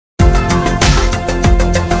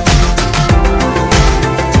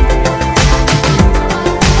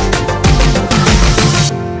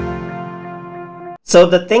So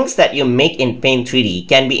the things that you make in Paint 3D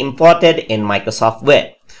can be imported in Microsoft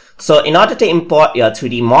Word. So in order to import your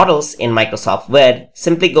 3D models in Microsoft Word,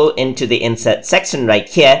 simply go into the Insert section right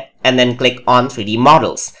here and then click on 3D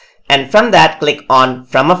Models. And from that, click on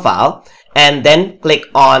From a File and then click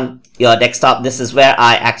on your desktop. This is where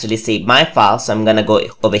I actually save my file. So I'm going to go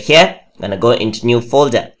over here. I'm going to go into New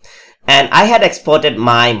Folder. And I had exported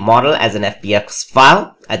my model as an FBX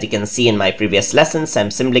file, as you can see in my previous lessons. So I'm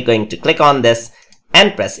simply going to click on this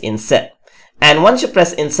and press Insert. And once you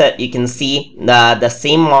press Insert, you can see the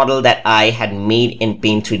same model that I had made in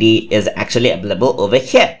Paint 3D is actually available over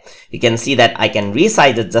here. You can see that I can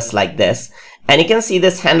resize it just like this. And you can see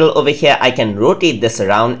this handle over here. I can rotate this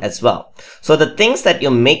around as well. So the things that you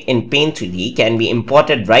make in Paint 3D can be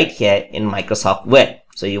imported right here in Microsoft Word.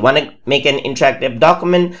 So you want to make an interactive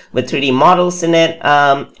document with 3D models in it,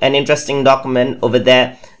 an interesting document over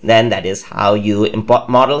there, then that is how you import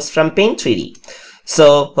models from Paint 3D.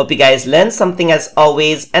 So hope you guys learned something as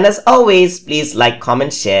always. And as always, please like,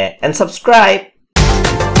 comment, share, and subscribe.